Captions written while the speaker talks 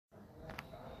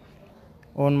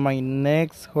on my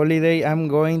next holiday. I'm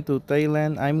going to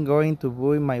Thailand. I'm going to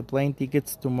buy my plane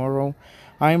tickets tomorrow.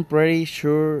 I'm pretty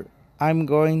sure I'm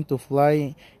going to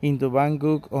fly into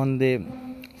Bangkok on the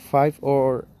 5th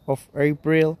of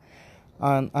April,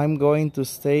 and I'm going to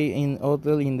stay in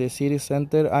hotel in the city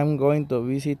center. I'm going to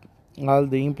visit all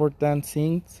the important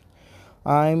things.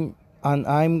 I'm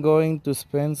going to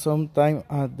spend some time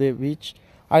at the beach.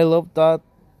 I love that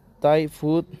Thai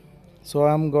food, so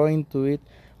I'm going to eat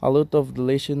a lot of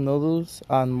delicious noodles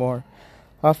and more.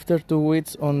 After 2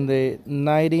 weeks on the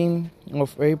 19th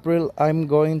of April, I'm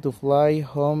going to fly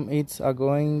home. It's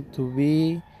going to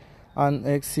be an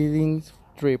exciting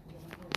trip.